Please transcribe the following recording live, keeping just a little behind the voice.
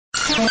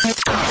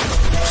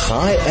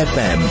High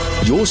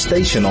FM, your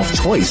station of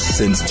choice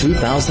since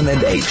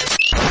 2008.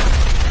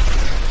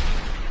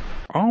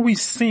 Are we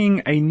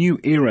seeing a new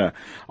era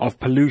of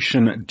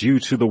pollution due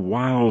to the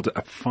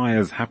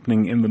wildfires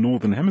happening in the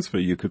Northern Hemisphere,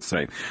 you could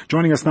say?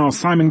 Joining us now,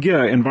 Simon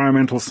Gear,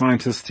 environmental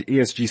scientist,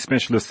 ESG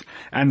specialist,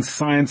 and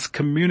science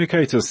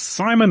communicator.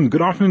 Simon,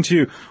 good afternoon to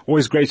you.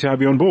 Always great to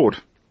have you on board.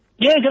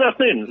 Yeah, good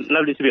afternoon.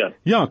 Lovely to be on.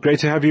 Yeah, great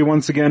to have you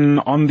once again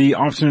on the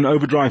Afternoon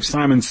Overdrive,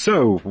 Simon.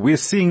 So, we're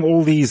seeing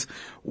all these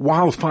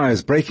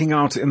wildfires breaking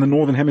out in the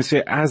Northern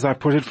Hemisphere, as I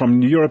put it,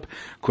 from Europe,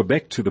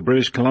 Quebec to the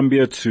British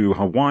Columbia to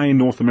Hawaii.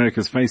 North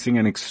America is facing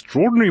an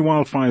extraordinary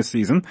wildfire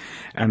season,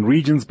 and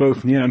regions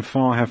both near and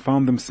far have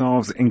found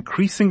themselves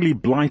increasingly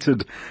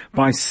blighted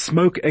by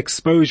smoke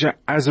exposure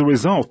as a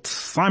result.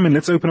 Simon,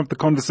 let's open up the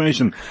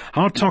conversation.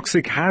 How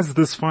toxic has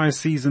this fire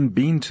season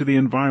been to the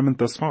environment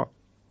thus far?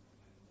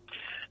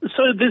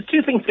 So there's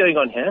two things going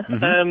on here.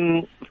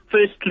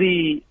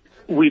 Firstly,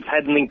 we've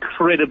had an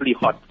incredibly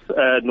hot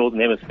Northern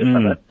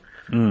Hemisphere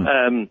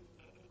summer,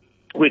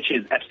 which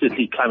is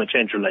absolutely climate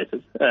change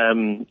related.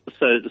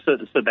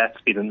 So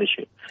that's been an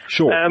issue.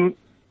 Sure.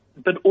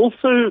 But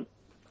also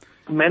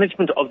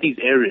management of these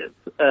areas.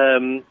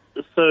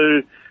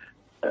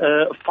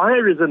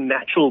 Fire is a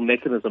natural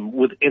mechanism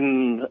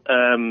within,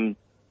 all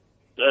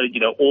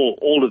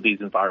of these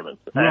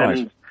environments.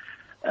 Right.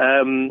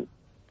 And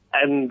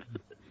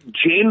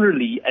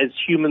generally, as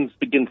humans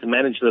begin to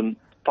manage them,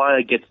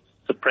 fire gets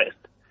suppressed.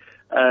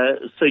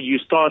 So you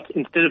start,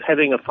 instead of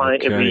having a fire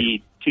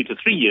every 2 to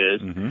 3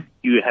 years,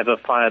 you have a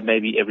fire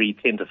maybe every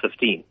 10 to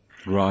 15.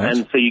 Right.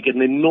 And so you get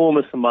an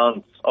enormous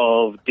amount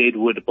of dead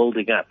wood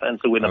building up. And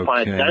so when a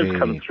fire does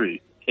come through,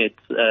 it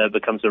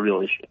becomes a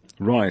real issue.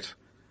 Right.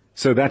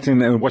 So that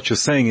in what you're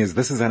saying is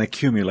this is an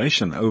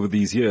accumulation over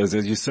these years,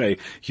 as you say,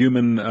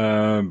 human,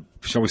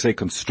 shall we say,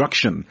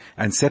 construction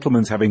and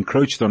settlements have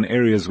encroached on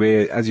areas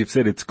where, as you've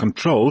said, it's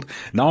controlled.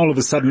 Now all of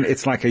a sudden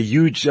it's like a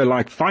huge,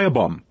 like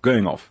firebomb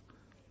going off.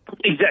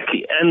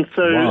 Exactly. And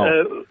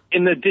so,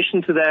 in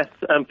addition to that,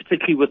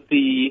 particularly with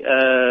the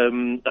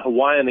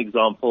Hawaiian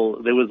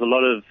example, there was a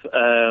lot of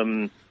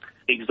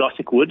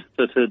exotic wood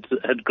that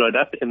had grown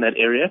up in that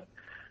area.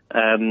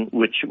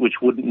 Which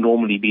wouldn't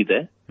normally be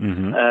there.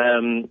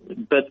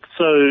 But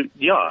so,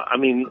 yeah, I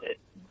mean,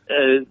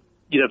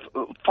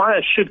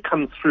 fire should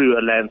come through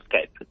a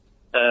landscape,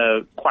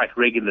 quite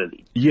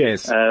regularly.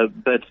 Yes.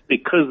 But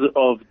because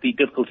of the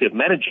difficulty of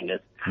managing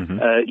it,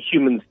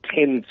 humans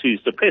tend to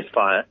suppress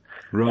fire.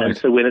 Right. And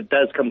so when it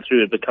does come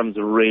through, it becomes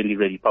really,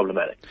 really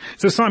problematic.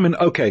 So Simon,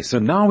 okay, so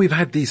now we've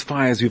had these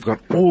fires, we've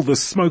got all the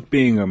smoke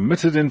being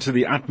emitted into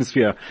the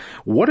atmosphere.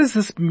 What does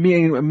this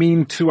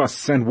mean to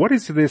us? And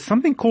there's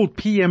something called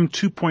PM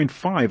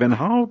 2.5, and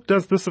how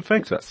does this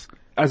affect us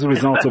as a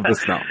result of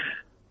this now?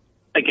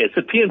 Okay,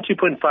 so PM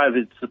 2.5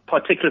 is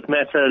particulate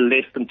matter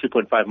less than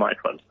 2.5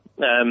 microns.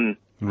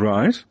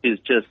 Right. Is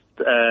just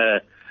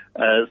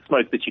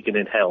smoke that you can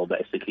inhale,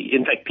 basically.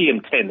 In fact,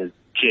 PM 10 is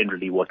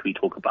generally what we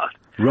talk about.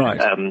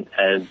 Right.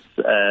 As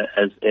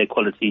air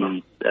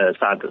quality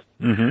scientists.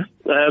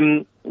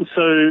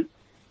 So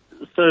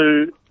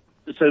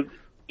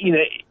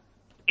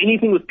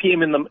anything with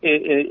PM in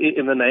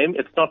the name,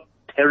 it's not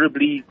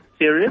terribly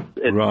serious.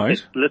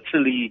 It's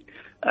literally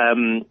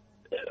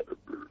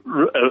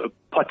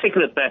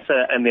particulate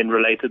matter, and then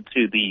related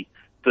to the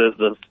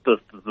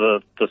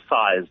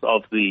size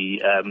of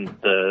the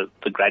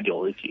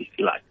granule, if you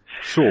like.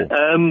 Sure.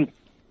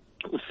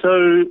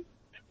 So,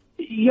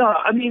 yeah,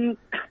 I mean,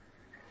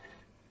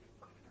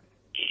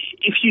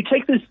 if you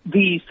take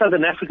the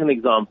Southern African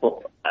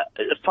example,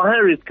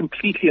 fire is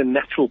completely a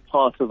natural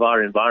part of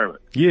our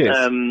environment. Yes.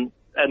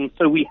 And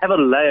so we have a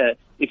layer.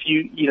 If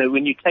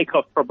when you take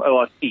off from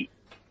ORT,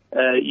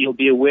 you'll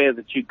be aware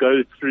that you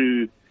go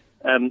through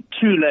 2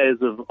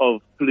 layers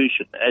of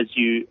pollution as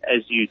you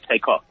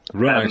take off.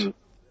 Right.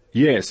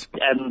 Yes.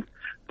 And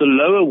the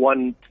lower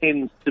one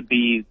tends to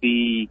be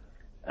the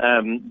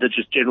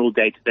just general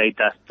day-to-day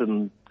dust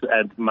and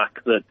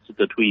muck that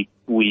we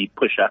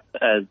push up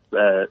as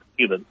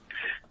humans.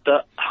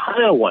 The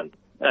higher one,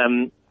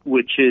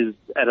 which is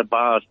at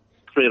about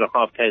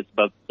 3.5 k's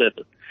above the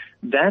surface,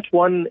 that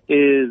one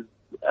is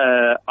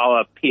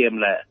our PM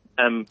layer.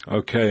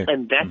 Okay.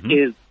 And that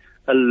is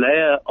a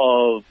layer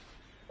of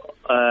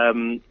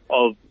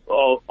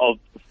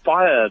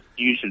fire,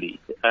 usually,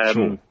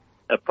 a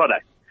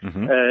product.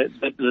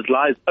 That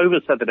lies over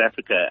Southern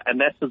Africa,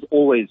 and that has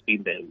always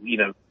been there,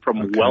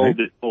 from well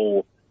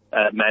before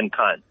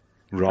mankind.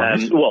 Right.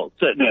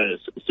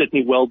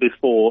 Certainly well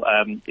before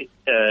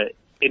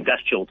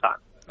industrial time.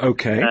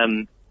 Okay.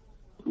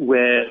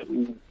 Where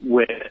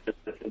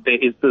there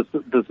is this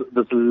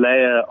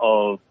layer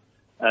of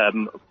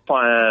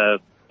fire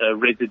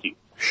residue.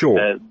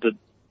 Sure.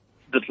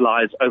 That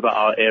lies over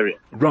our area.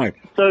 Right.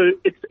 So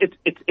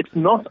it's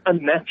not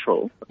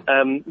unnatural.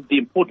 The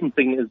important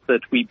thing is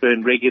that we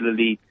burn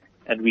regularly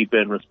and we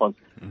burn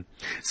responsibly.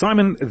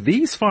 Simon,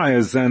 these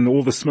fires and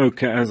all the smoke,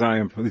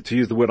 to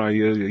use the word I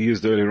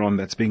used earlier on,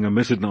 that's being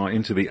emitted now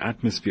into the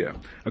atmosphere.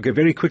 Okay,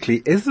 very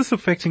quickly, is this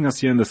affecting us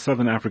here in the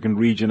Southern African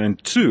region?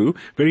 And two,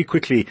 very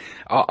quickly,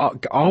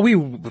 are we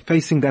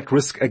facing that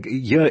risk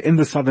here in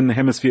the Southern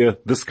Hemisphere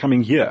this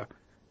coming year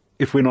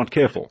if we're not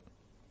careful?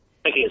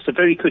 Okay, so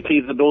very quickly,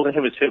 the Northern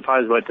Hemisphere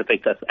fires won't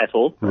affect us at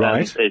all.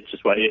 Right. It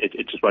just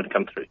won't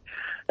come through.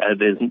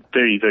 There's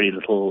very, very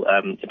little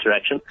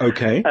interaction.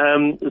 Okay.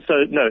 So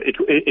no,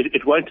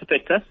 it won't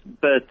affect us,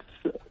 but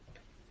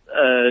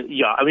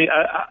yeah,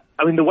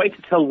 I mean, the way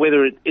to tell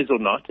whether it is or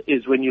not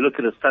is when you look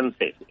at a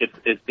sunset. If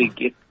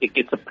it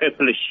gets a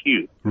purplish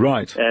hue,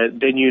 right,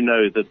 then you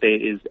know that there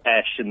is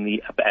ash in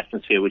the upper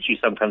atmosphere, which you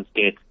sometimes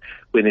get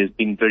when there's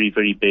been very,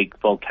 very big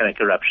volcanic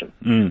eruptions.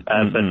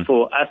 But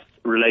for us,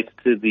 related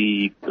to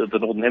the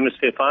Northern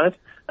Hemisphere fires,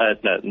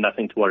 no,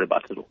 nothing to worry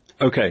about at all.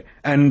 Okay,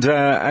 and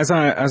as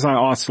I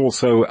asked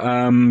also,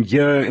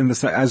 here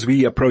as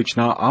we approach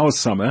now our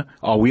summer,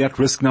 are we at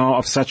risk now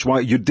of such?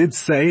 You did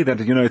say that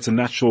it's a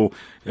natural,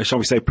 shall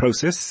we say,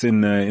 process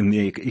in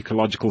the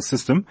ecological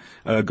system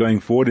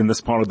going forward in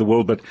this part of the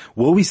world. But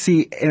will we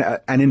see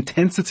an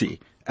intensity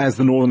as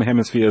the Northern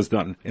Hemisphere has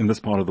done in this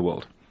part of the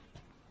world?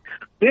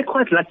 We're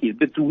quite lucky,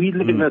 but we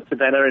live in a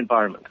savanna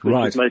environment,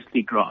 which is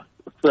mostly grass.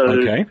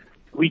 So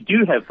we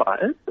do have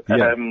fires,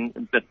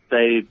 but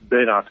they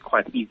burn out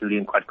quite easily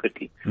and quite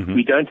quickly.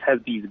 We don't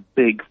have these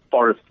big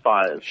forest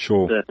fires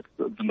that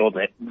the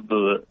Northern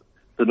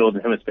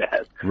Hemisphere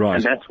has. Right.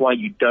 And that's why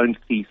you don't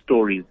see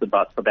stories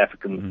about South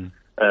Africans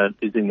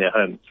losing their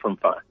homes from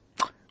fire.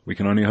 We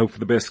can only hope for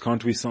the best,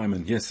 can't we,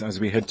 Simon? Yes, as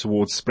we head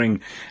towards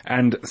spring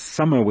and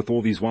summer with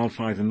all these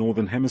wildfires in the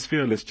Northern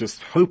Hemisphere, let's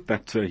just hope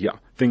that,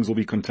 things will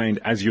be contained,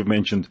 as you've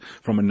mentioned,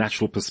 from a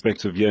natural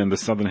perspective here in the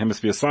Southern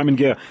Hemisphere. Simon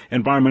Gear,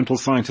 environmental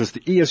scientist,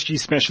 ESG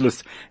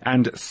specialist,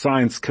 and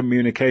science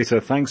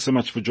communicator. Thanks so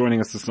much for joining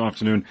us this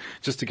afternoon,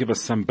 just to give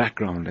us some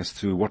background as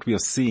to what we are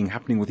seeing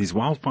happening with these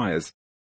wildfires.